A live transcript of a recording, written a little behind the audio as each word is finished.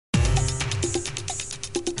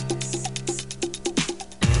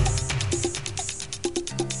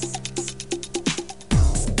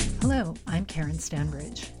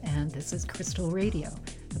Stanbridge, and this is Crystal Radio,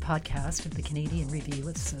 the podcast of the Canadian Review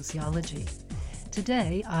of Sociology.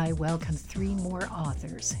 Today, I welcome three more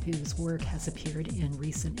authors whose work has appeared in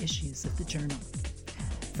recent issues of the journal.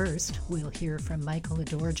 First, we'll hear from Michael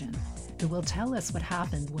Adorjan, who will tell us what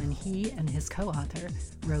happened when he and his co-author,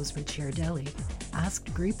 Rose Ricciardelli,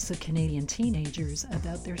 asked groups of Canadian teenagers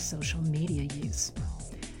about their social media use.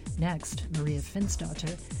 Next, Maria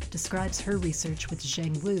Finsdotter describes her research with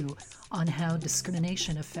Zheng Wu on how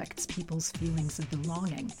discrimination affects people's feelings of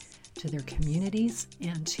belonging to their communities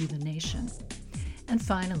and to the nation. And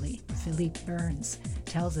finally, Philippe Burns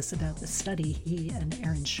tells us about the study he and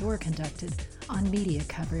Aaron Shore conducted on media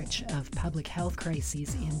coverage of public health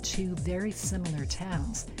crises in two very similar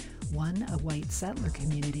towns, one a white settler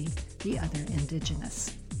community, the other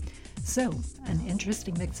Indigenous. So, an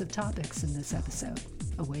interesting mix of topics in this episode.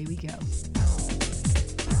 Away we go.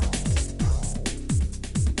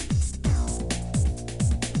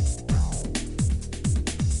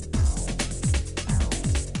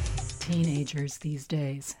 Teenagers these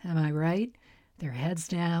days, am I right? Their heads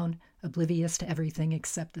down, oblivious to everything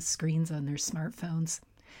except the screens on their smartphones.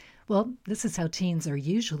 Well, this is how teens are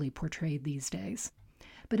usually portrayed these days.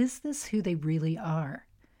 But is this who they really are?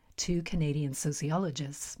 Two Canadian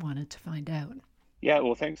sociologists wanted to find out. Yeah,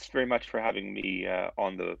 well, thanks very much for having me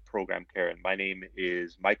on the program, Karen. My name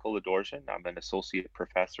is Michael Adorjan. I'm an associate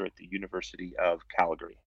professor at the University of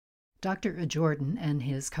Calgary. Dr. Adorjan and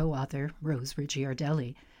his co-author, Rose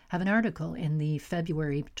Ricciardelli, have an article in the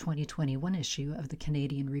February 2021 issue of the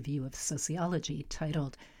Canadian Review of Sociology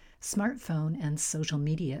titled Smartphone and Social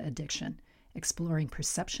Media Addiction, Exploring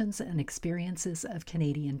Perceptions and Experiences of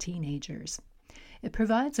Canadian Teenagers. It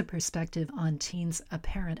provides a perspective on teens'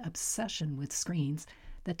 apparent obsession with screens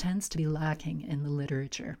that tends to be lacking in the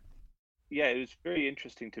literature. Yeah, it was very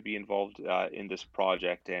interesting to be involved in this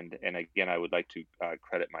project. And again, I would like to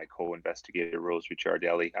credit my co-investigator, Rose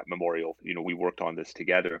Ricciardelli at Memorial. We worked on this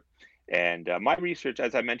together. And my research,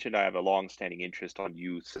 as I mentioned, I have a long-standing interest on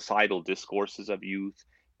youth, societal discourses of youth.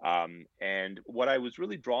 And what I was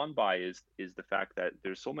really drawn by is the fact that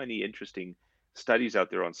there's so many interesting studies out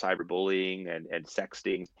there on cyberbullying and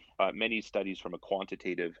sexting, many studies from a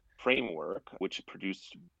quantitative framework, which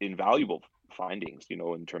produced invaluable findings,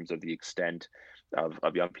 in terms of the extent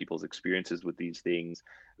of young people's experiences with these things.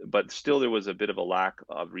 But still, there was a bit of a lack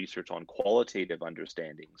of research on qualitative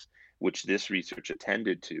understandings, which this research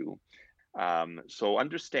attended to. So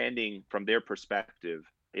understanding from their perspective,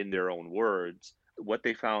 in their own words, what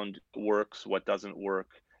they found works, what doesn't work,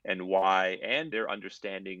 and why, and their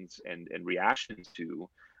understandings and reactions to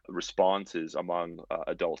responses among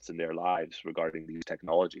adults in their lives regarding these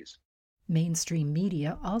technologies. Mainstream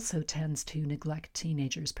media also tends to neglect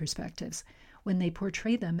teenagers' perspectives when they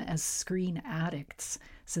portray them as screen addicts,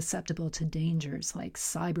 susceptible to dangers like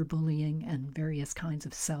cyberbullying and various kinds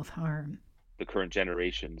of self-harm. The current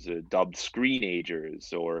generations dubbed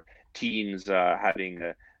screenagers, or teens having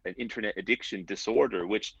an internet addiction disorder,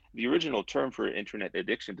 which the original term for internet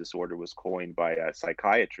addiction disorder was coined by a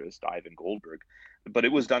psychiatrist, Ivan Goldberg, but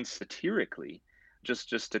it was done satirically,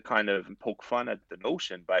 just to kind of poke fun at the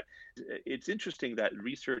notion. But it's interesting that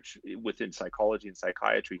research within psychology and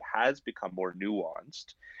psychiatry has become more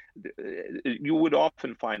nuanced. You would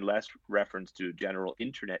often find less reference to general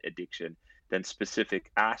internet addiction than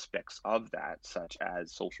specific aspects of that, such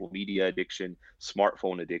as social media addiction,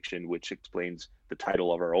 smartphone addiction, which explains the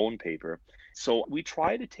title of our own paper. So we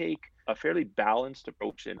try to take a fairly balanced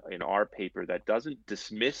approach in our paper that doesn't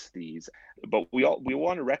dismiss these, but we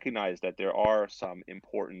want to recognize that there are some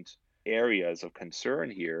important areas of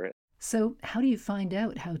concern here. So how do you find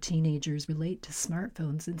out how teenagers relate to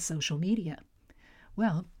smartphones and social media?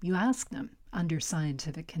 Well, you ask them under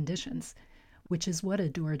scientific conditions, which is what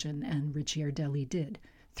Adorjan and Ricciardelli did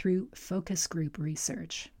through focus group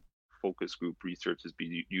research. Focus group research is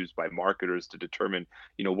being used by marketers to determine,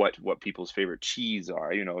 what people's favorite cheese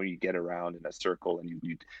are. You get around in a circle and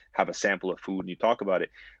you have a sample of food and you talk about it.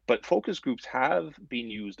 But focus groups have been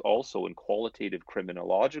used also in qualitative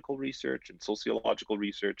criminological research and sociological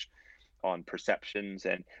research on perceptions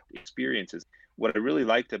and experiences. What I really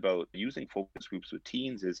liked about using focus groups with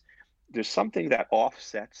teens is there's something that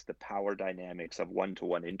offsets the power dynamics of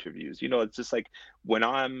one-to-one interviews. It's just like when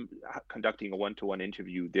I'm conducting a one-to-one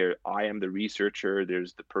interview, I am the researcher,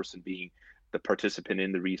 there's the person being the participant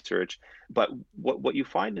in the research. But what you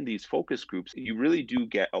find in these focus groups, you really do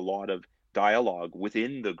get a lot of dialogue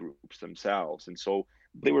within the groups themselves. And so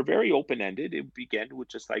they were very open-ended. It began with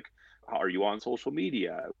just like, are you on social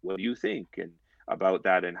media? What do you think and about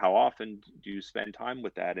that? And how often do you spend time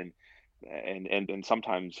with that? And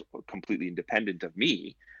sometimes completely independent of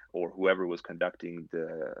me, or whoever was conducting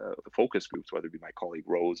the focus groups, whether it be my colleague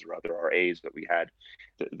Rose or other RAs that we had,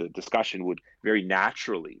 the discussion would very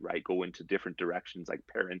naturally, right, go into different directions like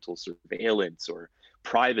parental surveillance or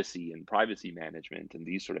privacy and privacy management and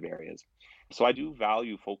these sort of areas. So I do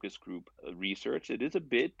value focus group research. It is a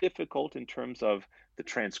bit difficult in terms of the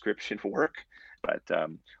transcription work, but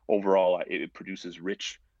overall it produces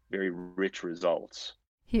very rich results.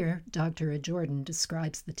 Here, Dr. Jordan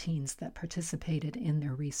describes the teens that participated in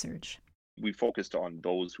their research. We focused on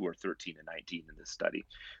those who are 13 and 19 in this study.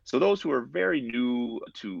 So those who are very new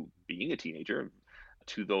to being a teenager,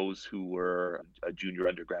 to those who were junior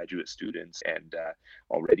undergraduate students and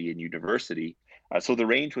already in university. So the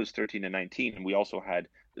range was 13 and 19. And we also had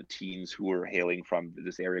the teens who were hailing from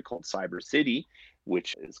this area called Cyber City,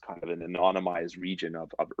 which is kind of an anonymized region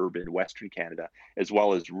of urban Western Canada, as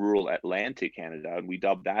well as rural Atlantic Canada. And we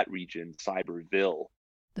dubbed that region Cyberville.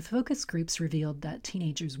 The focus groups revealed that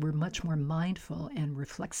teenagers were much more mindful and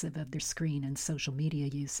reflexive of their screen and social media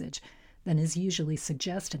usage than is usually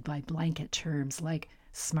suggested by blanket terms like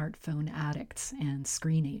smartphone addicts and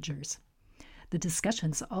screenagers. The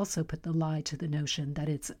discussions also put the lie to the notion that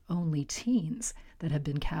it's only teens that have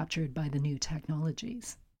been captured by the new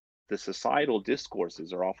technologies. The societal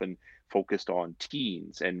discourses are often focused on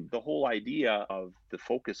teens, and the whole idea of the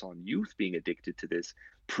focus on youth being addicted to this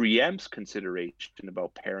preempts consideration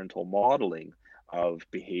about parental modeling of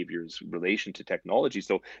behaviors in relation to technology.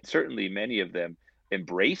 So certainly many of them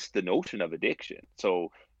embrace the notion of addiction.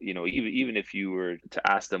 So, even if you were to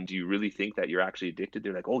ask them, do you really think that you're actually addicted?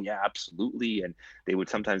 They're like, oh yeah, absolutely. And they would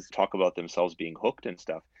sometimes talk about themselves being hooked and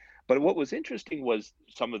stuff. But what was interesting was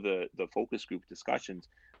some of the focus group discussions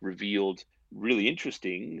revealed really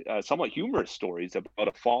interesting, somewhat humorous stories about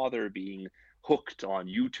a father being hooked on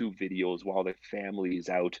YouTube videos while the family is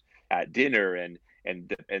out at dinner, and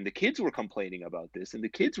the kids were complaining about this, and the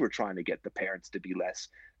kids were trying to get the parents to be less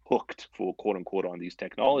hooked, for quote unquote, on these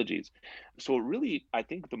technologies. So really, I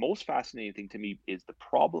think the most fascinating thing to me is the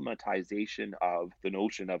problematization of the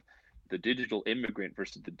notion of the digital immigrant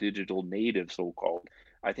versus the digital native, so called.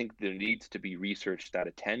 I think there needs to be research that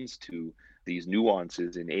attends to these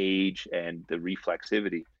nuances in age and the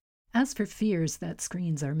reflexivity. As for fears that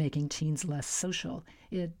screens are making teens less social,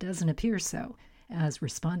 it doesn't appear so, as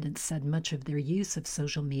respondents said much of their use of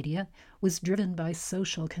social media was driven by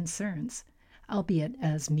social concerns, albeit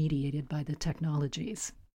as mediated by the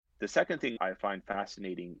technologies. The second thing I find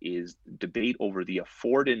fascinating is debate over the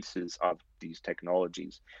affordances of these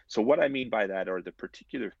technologies. So, what I mean by that are the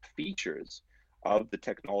particular features of the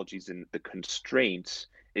technologies and the constraints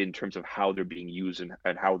in terms of how they're being used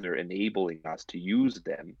and how they're enabling us to use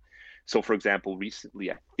them. So, for example,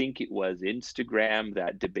 recently, I think it was Instagram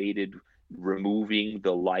that debated removing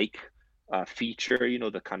the feature,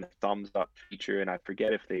 the kind of thumbs up feature. And I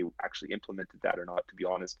forget if they actually implemented that or not, to be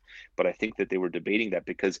honest. But I think that they were debating that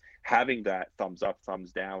because having that thumbs up,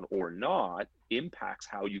 thumbs down, or not impacts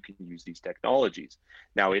how you can use these technologies.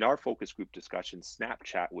 Now, in our focus group discussion,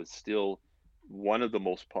 Snapchat was still one of the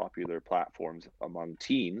most popular platforms among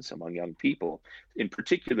teens, among young people. In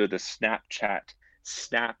particular, the Snapchat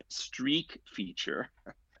Snap Streak feature.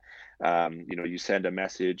 You send a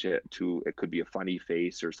message to, it could be a funny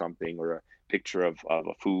face or something, or a picture of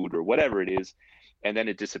a food or whatever it is, and then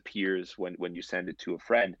it disappears when you send it to a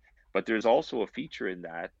friend. But there's also a feature in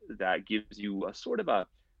that gives you a sort of a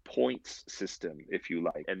points system, if you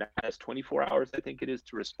like, and that has 24 hours, I think it is,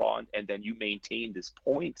 to respond, and then you maintain this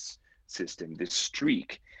points system, this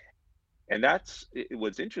streak. And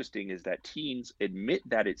what's interesting is that teens admit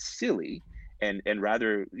that it's silly and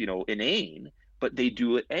rather inane, but they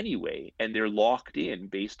do it anyway, and they're locked in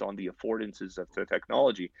based on the affordances of the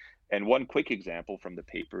technology. And one quick example from the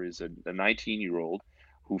paper is a 19-year-old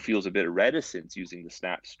who feels a bit of reticence using the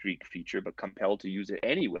Snap Streak feature, but compelled to use it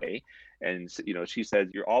anyway. And she says,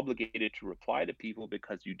 you're obligated to reply to people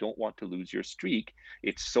because you don't want to lose your streak.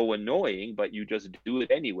 It's so annoying, but you just do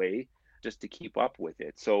it anyway, just to keep up with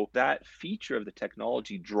it. So that feature of the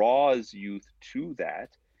technology draws youth to that.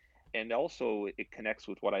 And also it connects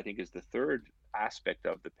with what I think is the third aspect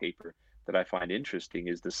of the paper that I find interesting,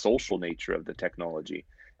 is the social nature of the technology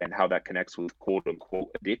and how that connects with quote unquote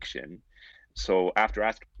addiction. So after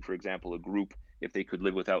asking, for example, a group if they could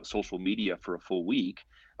live without social media for a full week,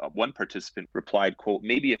 one participant replied, quote,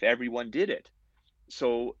 maybe if everyone did it.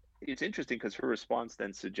 So it's interesting because her response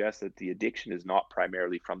then suggests that the addiction is not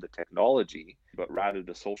primarily from the technology, but rather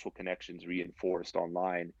the social connections reinforced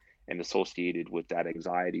online and associated with that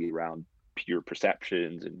anxiety around peer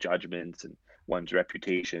perceptions and judgments and one's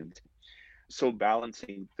reputation. So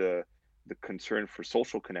balancing the the concern for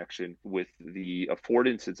social connection with the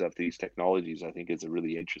affordances of these technologies, I think is a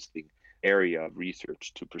really interesting area of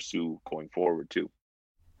research to pursue going forward too.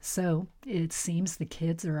 So it seems the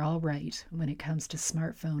kids are all right when it comes to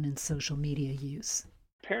smartphone and social media use.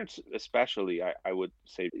 Parents especially, I would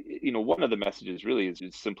say, one of the messages really is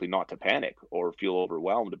simply not to panic or feel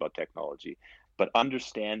overwhelmed about technology, but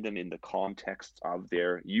understand them in the context of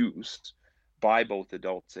their use by both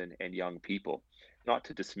adults and young people. Not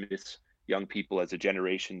to dismiss young people as a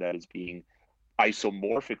generation that is being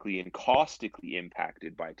isomorphically and caustically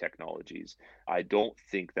impacted by technologies. I don't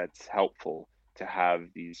think that's helpful to have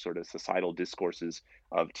these sort of societal discourses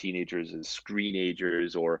of teenagers as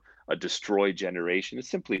screenagers or a destroyed generation. It's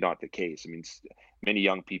simply not the case. I mean, many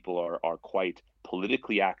young people are quite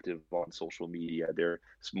politically active on social media. They're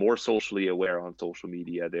more socially aware on social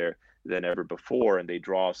media there than ever before, and they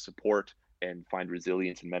draw support and find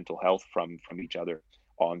resilience and mental health from each other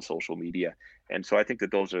on social media. And so I think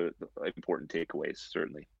that those are important takeaways,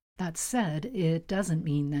 certainly. That said, it doesn't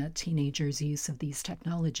mean that teenagers' use of these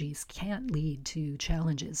technologies can't lead to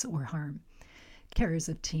challenges or harm. Carers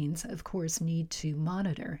of teens, of course, need to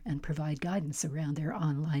monitor and provide guidance around their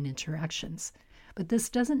online interactions. But this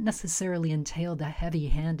doesn't necessarily entail the heavy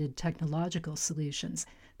handed technological solutions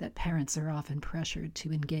that parents are often pressured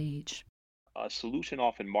to engage. A solution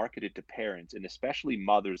often marketed to parents and especially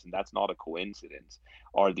mothers, and that's not a coincidence,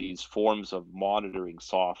 are these forms of monitoring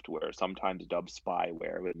software, sometimes dubbed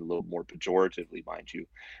spyware, and a little more pejoratively, mind you.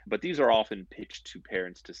 But these are often pitched to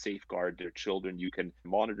parents to safeguard their children. You can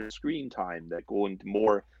monitor screen time that go into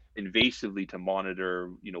more invasively to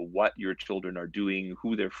monitor, what your children are doing,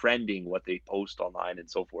 who they're friending, what they post online,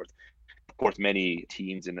 and so forth. Of course, many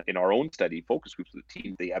teens in our own study, focus groups with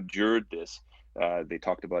teens, they abjured this. They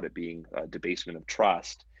talked about it being a debasement of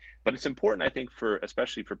trust. But it's important, I think,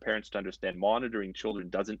 especially for parents to understand monitoring children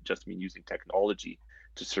doesn't just mean using technology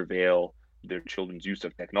to surveil their children's use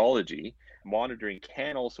of technology. Monitoring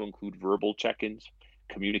can also include verbal check-ins,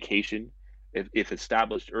 communication, if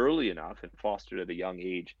established early enough and fostered at a young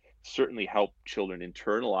age, certainly help children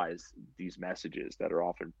internalize these messages that are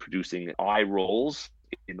often producing eye rolls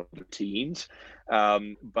in older teens.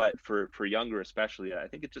 But for younger, especially, I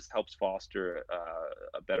think it just helps foster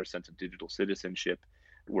a better sense of digital citizenship,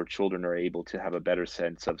 where children are able to have a better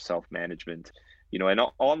sense of self-management. And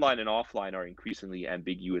online and offline are increasingly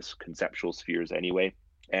ambiguous conceptual spheres anyway.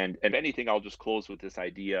 And if anything, I'll just close with this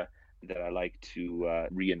idea that I like to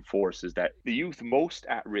reinforce is that the youth most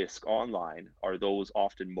at risk online are those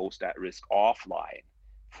often most at risk offline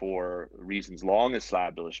for reasons long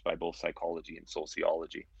established by both psychology and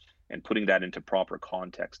sociology. And putting that into proper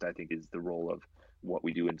context, I think, is the role of what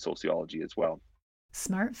we do in sociology as well.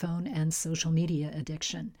 Smartphone and social media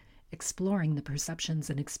addiction, exploring the perceptions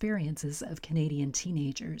and experiences of Canadian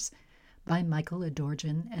teenagers, by Michael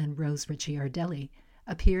Adorjan and Rose Ricciardelli,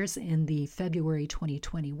 appears in the February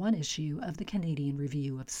 2021 issue of the Canadian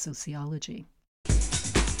Review of Sociology.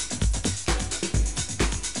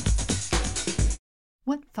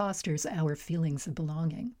 What fosters our feelings of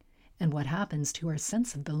belonging? And what happens to our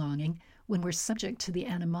sense of belonging when we're subject to the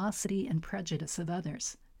animosity and prejudice of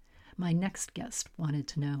others? My next guest wanted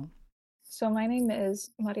to know. So my name is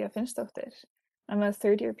Maria Finnsdottir. I'm a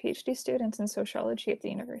third-year PhD student in sociology at the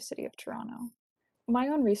University of Toronto. My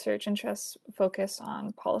own research interests focus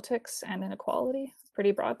on politics and inequality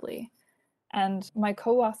pretty broadly. And my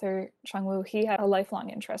co-author, Changwoo, he had a lifelong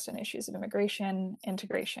interest in issues of immigration,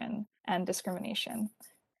 integration, and discrimination.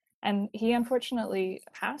 And he unfortunately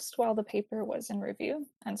passed while the paper was in review.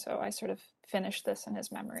 And so I sort of finished this in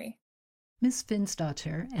his memory. Ms.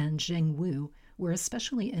 Finnsdottir and Zheng Wu were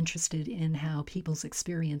especially interested in how people's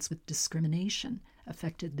experience with discrimination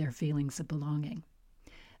affected their feelings of belonging.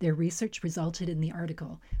 Their research resulted in the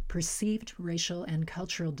article Perceived Racial and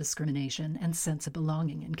Cultural Discrimination and Sense of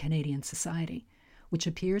Belonging in Canadian Society, which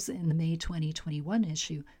appears in the May 2021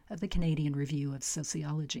 issue of the Canadian Review of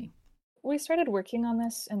Sociology. We started working on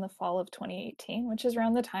this in the fall of 2018, which is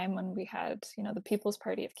around the time when we had, the People's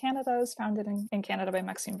Party of Canada was founded in Canada by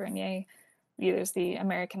Maxime Bernier. There's the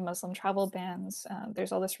American Muslim travel bans.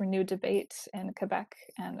 There's all this renewed debate in Quebec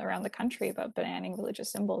and around the country about banning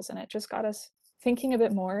religious symbols. And it just got us thinking a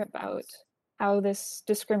bit more about how this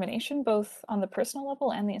discrimination, both on the personal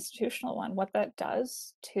level and the institutional one, what that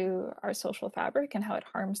does to our social fabric and how it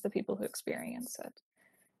harms the people who experience it.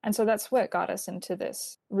 And so that's what got us into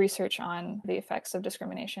this research on the effects of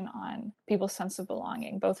discrimination on people's sense of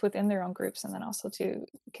belonging, both within their own groups and then also to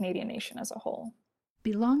the Canadian nation as a whole.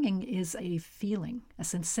 Belonging is a feeling, a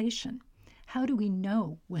sensation. How do we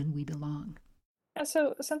know when we belong?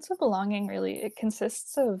 So a sense of belonging really, it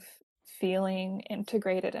consists of feeling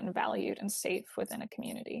integrated and valued and safe within a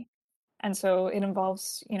community. And so it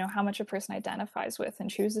involves, how much a person identifies with and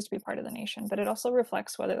chooses to be part of the nation, but it also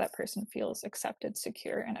reflects whether that person feels accepted,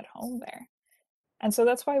 secure, and at home there. And so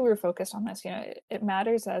that's why we were focused on this. It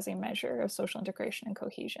matters as a measure of social integration and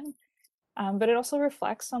cohesion, but it also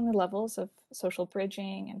reflects on the levels of social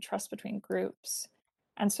bridging and trust between groups.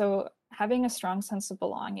 And so having a strong sense of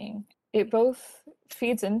belonging, it both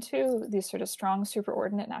feeds into these sort of strong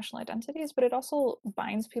superordinate national identities, but it also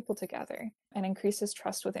binds people together and increases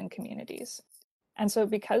trust within communities. And so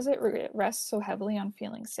because it rests so heavily on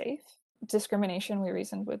feeling safe, discrimination, we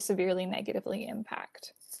reasoned, would severely negatively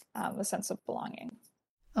impact the sense of belonging.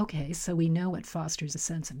 Okay, so we know it fosters a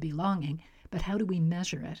sense of belonging, but how do we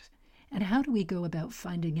measure it? And how do we go about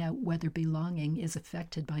finding out whether belonging is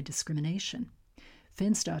affected by discrimination?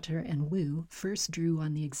 Finsdotter and Wu first drew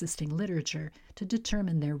on the existing literature to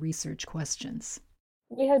determine their research questions.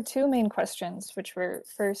 We had two main questions, which were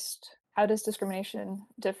first, how does discrimination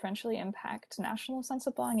differentially impact national sense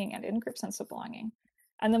of belonging and in-group sense of belonging?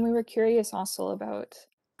 And then we were curious also about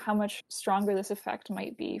how much stronger this effect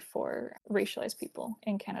might be for racialized people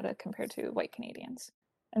in Canada compared to white Canadians.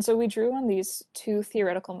 And so we drew on these two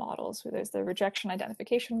theoretical models. There's the rejection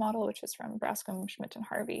identification model, which is from Brascom, Schmidt, and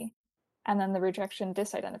Harvey, and then the rejection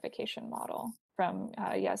disidentification model from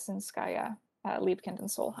Jasinskaya, Liebkind, and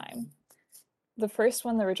Solheim. The first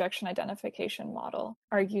one, the rejection identification model,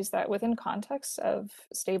 argues that within contexts of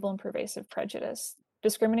stable and pervasive prejudice,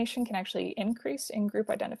 discrimination can actually increase in-group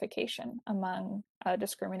identification among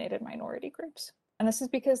discriminated minority groups. And this is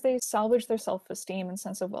because they salvage their self-esteem and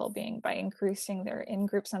sense of well-being by increasing their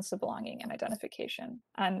in-group sense of belonging and identification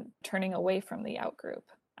and turning away from the out-group.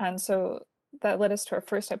 And so that led us to our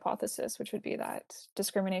first hypothesis, which would be that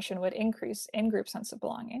discrimination would increase in-group sense of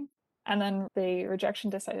belonging. And then the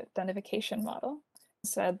rejection disidentification model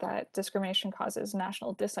said that discrimination causes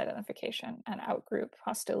national disidentification and out-group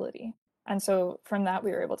hostility. And so from that,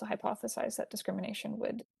 we were able to hypothesize that discrimination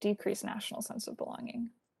would decrease national sense of belonging.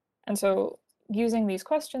 And so using these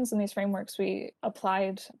questions and these frameworks, we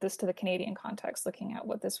applied this to the Canadian context, looking at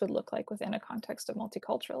what this would look like within a context of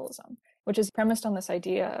multiculturalism, which is premised on this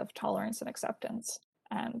idea of tolerance and acceptance.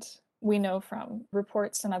 And we know from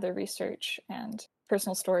reports and other research and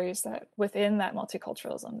personal stories that within that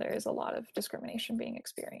multiculturalism, there is a lot of discrimination being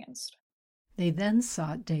experienced. They then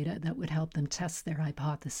sought data that would help them test their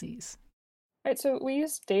hypotheses. Right, so we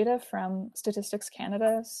used data from Statistics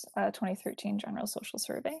Canada's 2013 General Social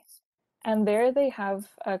Survey. And there they have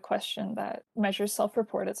a question that measures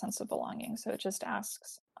self-reported sense of belonging. So it just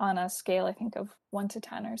asks on a scale, I think, of 1 to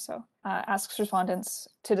 10 or so, asks respondents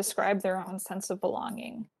to describe their own sense of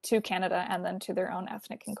belonging to Canada and then to their own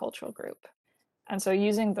ethnic and cultural group. And so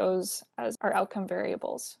using those as our outcome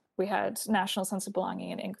variables, we had national sense of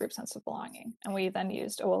belonging and in-group sense of belonging. And we then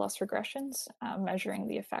used OLS regressions, measuring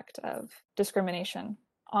the effect of discrimination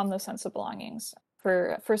on those sense of belongings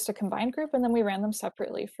for first a combined group, and then we ran them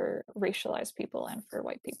separately for racialized people and for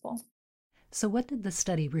white people. So what did the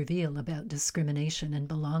study reveal about discrimination and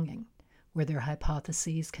belonging? Were their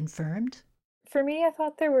hypotheses confirmed? For me, I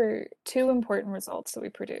thought there were two important results that we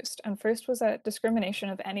produced. And first was that discrimination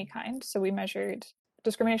of any kind. So we measured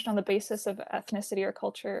discrimination on the basis of ethnicity or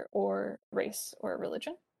culture or race or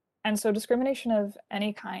religion. And so discrimination of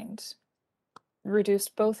any kind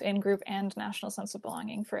reduced both in-group and national sense of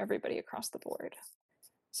belonging for everybody across the board.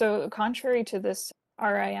 So contrary to this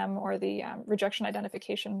RIM, or the rejection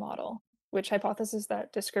identification model, which hypothesizes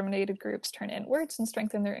that discriminated groups turn inwards and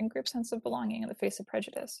strengthen their in-group sense of belonging in the face of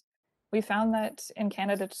prejudice, we found that in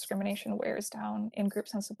Canada, discrimination wears down in-group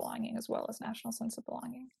sense of belonging as well as national sense of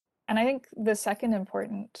belonging. And I think the second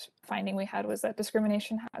important finding we had was that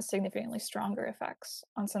discrimination has significantly stronger effects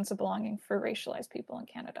on sense of belonging for racialized people in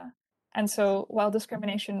Canada. And so while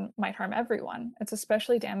discrimination might harm everyone, it's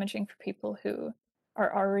especially damaging for people who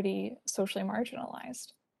are already socially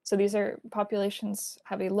marginalized. So these are populations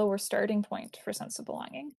have a lower starting point for sense of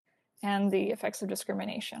belonging, and the effects of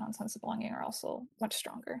discrimination on sense of belonging are also much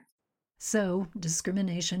stronger. So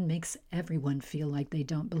discrimination makes everyone feel like they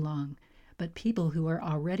don't belong, but people who are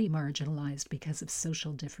already marginalized because of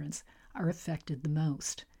social difference are affected the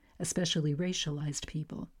most, especially racialized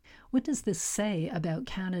people. What does this say about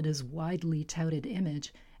Canada's widely touted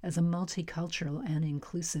image as a multicultural and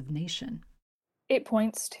inclusive nation? It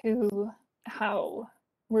points to how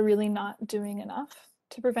we're really not doing enough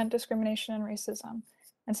to prevent discrimination and racism.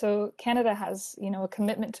 And so Canada has, a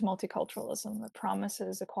commitment to multiculturalism that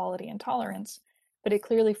promises equality and tolerance, but it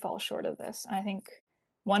clearly falls short of this. And I think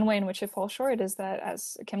one way in which it falls short is that,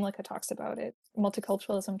 as Kimlicka talks about it,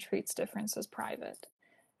 multiculturalism treats difference as private.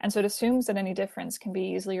 And so it assumes that any difference can be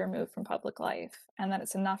easily removed from public life and that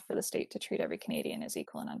it's enough for the state to treat every Canadian as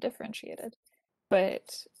equal and undifferentiated.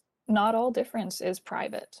 But not all difference is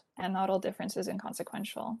private and not all difference is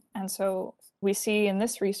inconsequential. And so we see in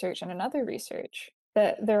this research and in other research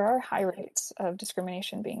that there are high rates of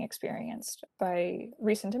discrimination being experienced by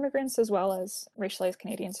recent immigrants as well as racialized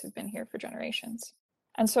Canadians who've been here for generations.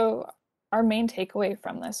 And so our main takeaway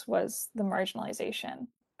from this was the marginalization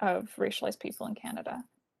of racialized people in Canada.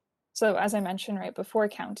 So as I mentioned right before,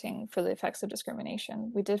 accounting for the effects of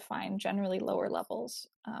discrimination, we did find generally lower levels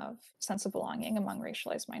of sense of belonging among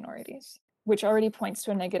racialized minorities, which already points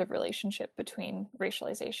to a negative relationship between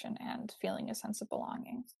racialization and feeling a sense of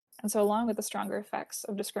belonging. And so along with the stronger effects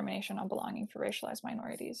of discrimination on belonging for racialized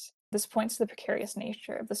minorities, this points to the precarious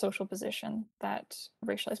nature of the social position that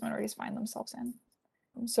racialized minorities find themselves in.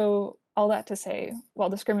 So all that to say, while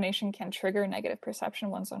discrimination can trigger negative perception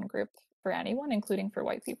of one's own group for anyone, including for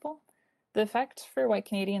white people, the effect for white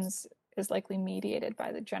Canadians is likely mediated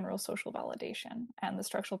by the general social validation and the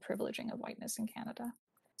structural privileging of whiteness in Canada.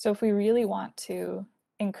 So if we really want to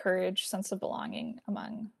encourage sense of belonging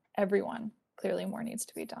among everyone, clearly more needs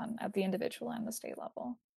to be done at the individual and the state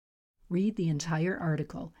level. Read the entire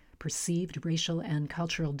article, Perceived Racial and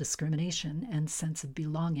Cultural Discrimination and Sense of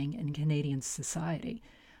Belonging in Canadian Society,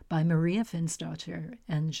 by Maria Finsdotter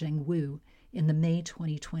and Zheng Wu in the May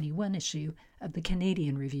 2021 issue of the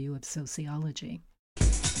Canadian Review of Sociology.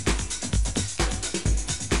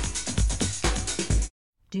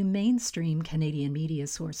 Do mainstream Canadian media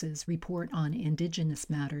sources report on Indigenous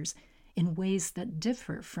matters in ways that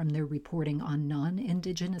differ from their reporting on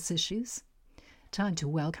non-Indigenous issues? Time to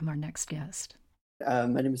welcome our next guest. My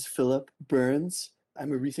name is Philip Burns.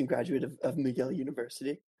 I'm a recent graduate of McGill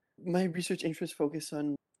University. My research interests focus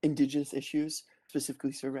on Indigenous issues,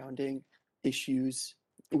 specifically surrounding issues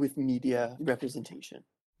with media representation.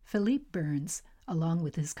 Philippe Burns, along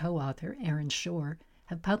with his co-author Aaron Shore,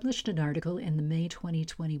 have published an article in the May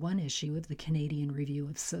 2021 issue of the Canadian Review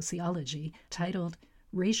of Sociology titled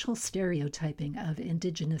Racial Stereotyping of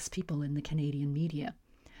Indigenous People in the Canadian Media,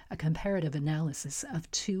 a comparative analysis of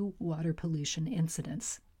 2 water pollution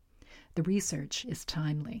incidents. The research is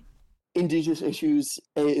timely. Indigenous issues,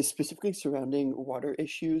 specifically surrounding water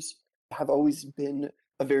issues, have always been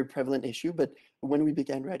a very prevalent issue, but when we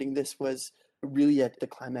began writing this was really at the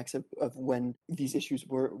climax of when these issues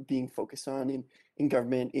were being focused on in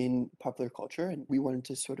government, in popular culture, and we wanted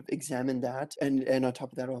to sort of examine that, and on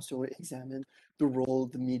top of that also examine the role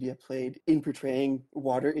the media played in portraying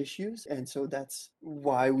water issues, and so that's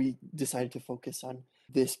why we decided to focus on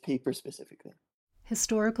this paper specifically.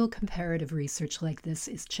 Historical comparative research like this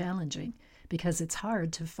is challenging because it's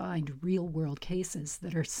hard to find real-world cases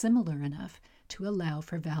that are similar enough to allow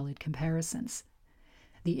for valid comparisons.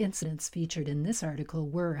 The incidents featured in this article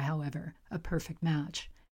were, however, a perfect match.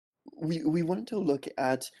 We wanted to look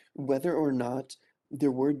at whether or not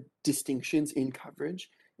there were distinctions in coverage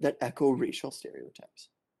that echo racial stereotypes.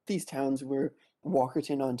 These towns were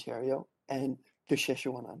Walkerton, Ontario, and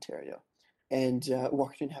Kashechewan, Ontario. And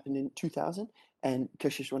Walkerton happened in 2000, and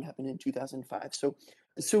Kashechewan happened in 2005.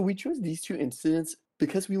 So we chose these 2 incidents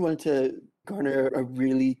because we wanted to garner a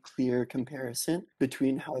really clear comparison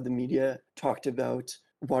between how the media talked about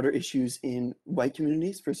water issues in white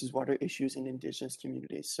communities versus water issues in Indigenous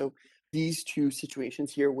communities. So these 2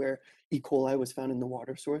 situations here where E. coli was found in the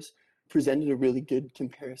water source presented a really good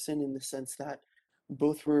comparison in the sense that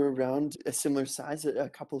both were around a similar size, a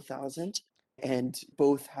couple thousand, and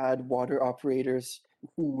both had water operators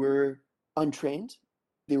who were untrained.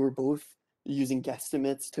 They were both using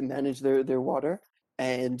guesstimates to manage their water,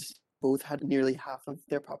 and both had nearly half of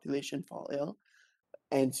their population fall ill.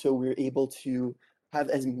 And so we were able to have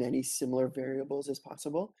as many similar variables as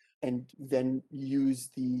possible and then use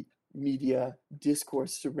the media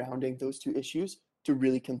discourse surrounding those 2 issues to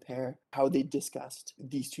really compare how they discussed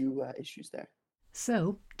these 2 issues there.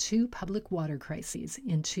 So, 2 public water crises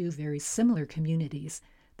in 2 very similar communities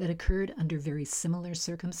that occurred under very similar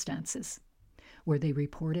circumstances. Were they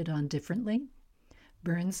reported on differently?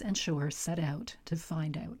 Burns and Shore set out to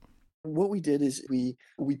find out. What we did is we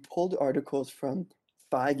pulled articles from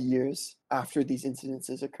 5 years after these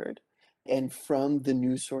incidences occurred, and from the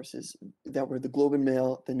news sources that were the Globe and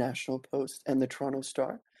Mail, the National Post, and the Toronto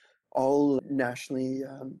Star, all nationally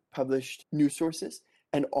published news sources,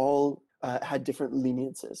 and all had different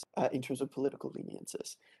leniences in terms of political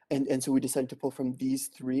leniences. And so we decided to pull from these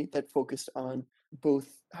 3 that focused on both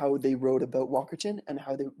how they wrote about Walkerton and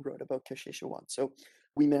how they wrote about Kashechewan. So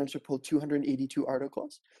we managed to pull 282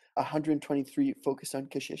 articles, 123 focused on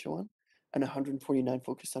Kashechewan, and 149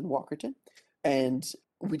 focused on Walkerton. And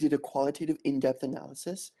We did a qualitative in-depth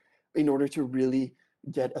analysis in order to really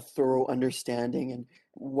get a thorough understanding. And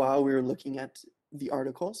while we were looking at the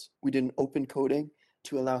articles, we did an open coding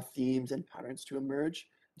to allow themes and patterns to emerge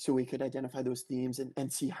so we could identify those themes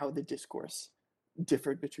and see how the discourse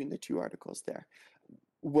differed between the two articles there.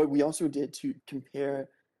 What we also did to compare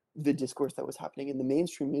the discourse that was happening in the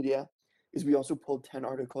mainstream media is we also pulled 10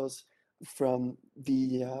 articles from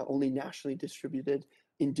the only nationally distributed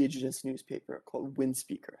Indigenous newspaper called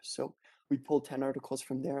Windspeaker. So we pulled 10 articles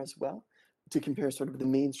from there as well to compare sort of the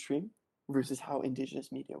mainstream versus how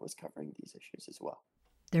Indigenous media was covering these issues as well.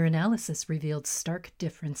 Their analysis revealed stark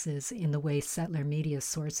differences in the way settler media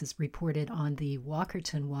sources reported on the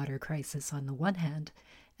Walkerton water crisis on the one hand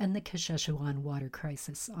and the Kashechewan water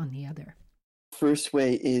crisis on the other. First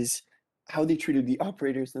way is how they treated the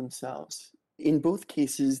operators themselves. In both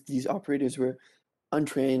cases, these operators were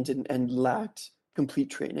untrained and lacked complete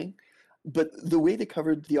training. But the way they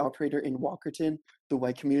covered the operator in Walkerton, the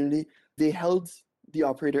white community, they held the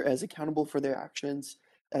operator as accountable for their actions,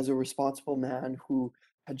 as a responsible man who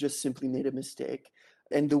had just simply made a mistake.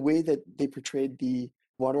 And the way that they portrayed the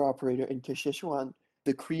water operator in Kashechewan,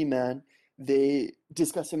 the Cree man, they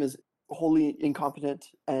discussed him as wholly incompetent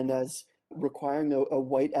and as requiring a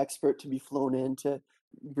white expert to be flown in to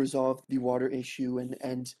resolve the water issue.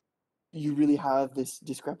 And you really have this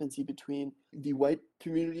discrepancy between the white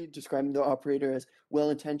community describing the operator as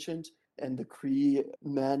well-intentioned and the Cree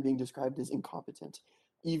man being described as incompetent,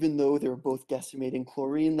 even though they were both guesstimating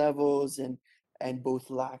chlorine levels and both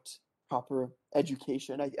lacked proper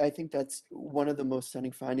education. I think that's one of the most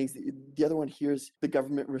stunning findings. The other one here is the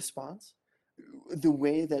government response. The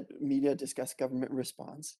way that media discussed government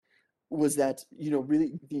response was that,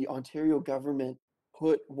 really the Ontario government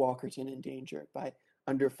put Walkerton in danger by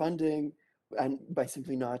underfunding and by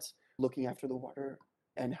simply not looking after the water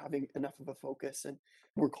and having enough of a focus. And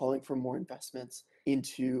we're calling for more investments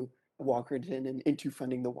into Walkerton and into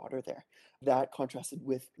funding the water there. That contrasted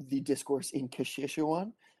with the discourse in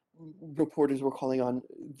Kashechewan. Reporters were calling on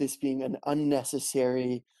this being an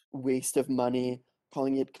unnecessary waste of money,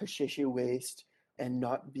 calling it Kasheche waste, and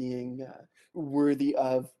not being worthy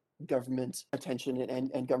of government attention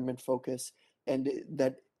and government focus, and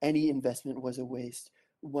that any investment was a waste.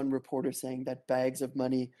 One reporter saying that bags of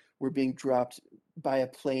money were being dropped by a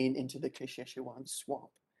plane into the Kashechewan swamp.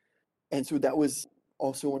 And so that was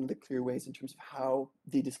also one of the clear ways in terms of how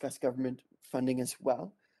they discuss government funding as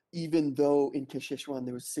well. Even though in Kashechewan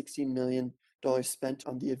there was $16 million spent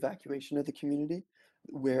on the evacuation of the community,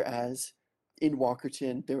 whereas in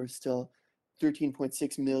Walkerton there was still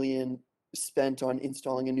 $13.6 million spent on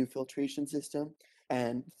installing a new filtration system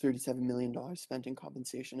and $37 million spent in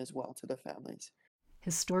compensation as well to the families.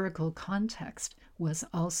 Historical context was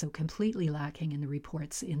also completely lacking in the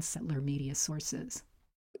reports in settler media sources.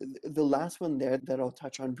 The last one there that I'll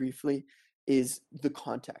touch on briefly is the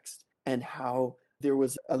context and how there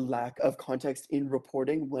was a lack of context in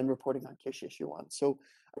reporting when reporting on Kashechewan. So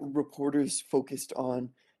reporters focused on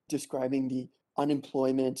describing the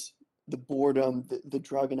unemployment, the boredom, the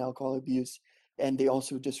drug and alcohol abuse, and they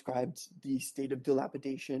also described the state of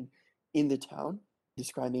dilapidation in the town,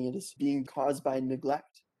 describing it as being caused by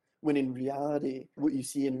neglect, when in reality, what you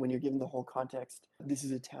see and when you're given the whole context, this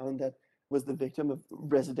is a town that was the victim of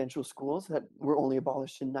residential schools that were only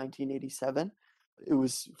abolished in 1987. It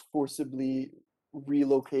was forcibly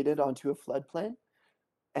relocated onto a floodplain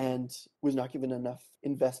and was not given enough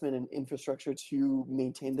investment and infrastructure to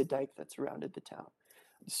maintain the dike that surrounded the town.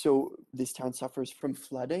 So this town suffers from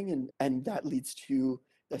flooding and that leads to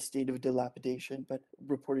a state of dilapidation. But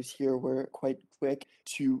reporters here were quite quick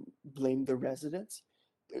to blame the residents,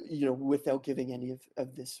 without giving any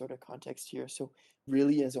of this sort of context here. So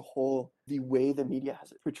really as a whole, the way the media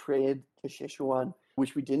has portrayed Kashechewan,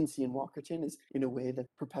 which we didn't see in Walkerton, is in a way that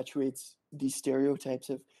perpetuates these stereotypes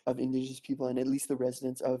of Indigenous people and at least the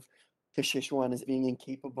residents of Kashechewan as being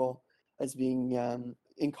incapable, as being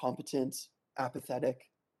incompetent,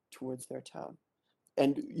 apathetic towards their town.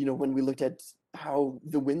 And, when we looked at how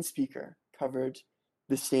the Windspeaker covered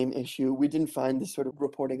the same issue, we didn't find this sort of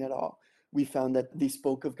reporting at all. We found that they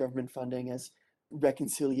spoke of government funding as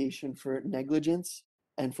reconciliation for negligence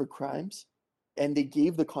and for crimes. And they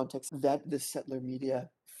gave the context that the settler media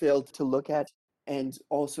failed to look at. And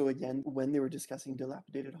also, again, when they were discussing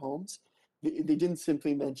dilapidated homes, they didn't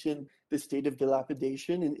simply mention the state of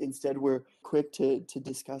dilapidation, and instead were quick to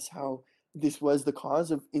discuss how this was the cause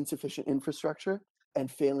of insufficient infrastructure and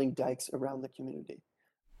failing dikes around the community.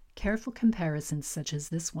 Careful comparisons such as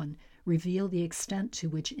this one reveal the extent to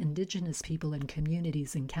which Indigenous people and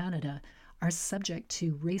communities in Canada are subject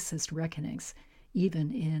to racist reckonings,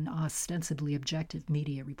 even in ostensibly objective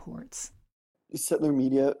media reports. Settler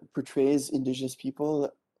media portrays Indigenous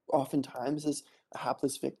people oftentimes as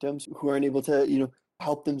hapless victims who aren't able to,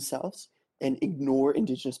 help themselves and ignore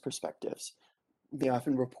Indigenous perspectives. They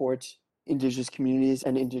often report Indigenous communities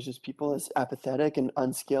and Indigenous people as apathetic and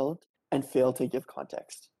unskilled and fail to give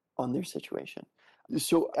context on their situation.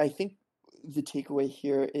 So I think the takeaway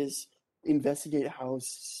here is investigate how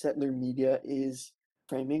settler media is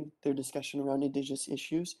framing their discussion around Indigenous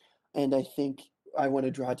issues. And I think I want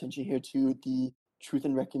to draw attention here to the Truth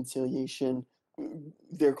and Reconciliation,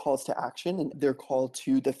 their calls to action and their call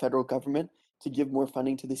to the federal government to give more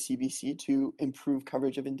funding to the CBC to improve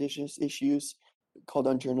coverage of Indigenous issues, called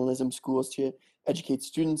on journalism schools to educate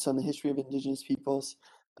students on the history of Indigenous peoples.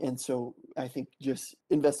 And so I think just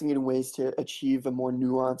investing in ways to achieve a more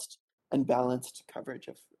nuanced and balanced coverage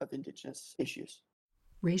of Indigenous issues.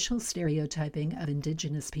 Racial Stereotyping of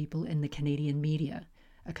Indigenous People in the Canadian Media,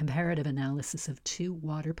 a comparative analysis of 2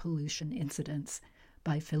 water pollution incidents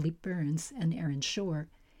by Philippe Burns and Aaron Shore,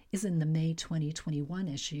 is in the May 2021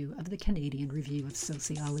 issue of the Canadian Review of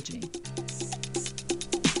Sociology.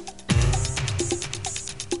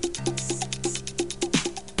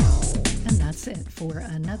 And that's it for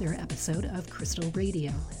another episode of Crystal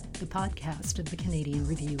Radio, the podcast of the Canadian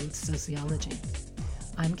Review of Sociology.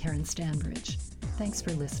 I'm Karen Stanbridge. Thanks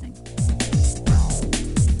for listening.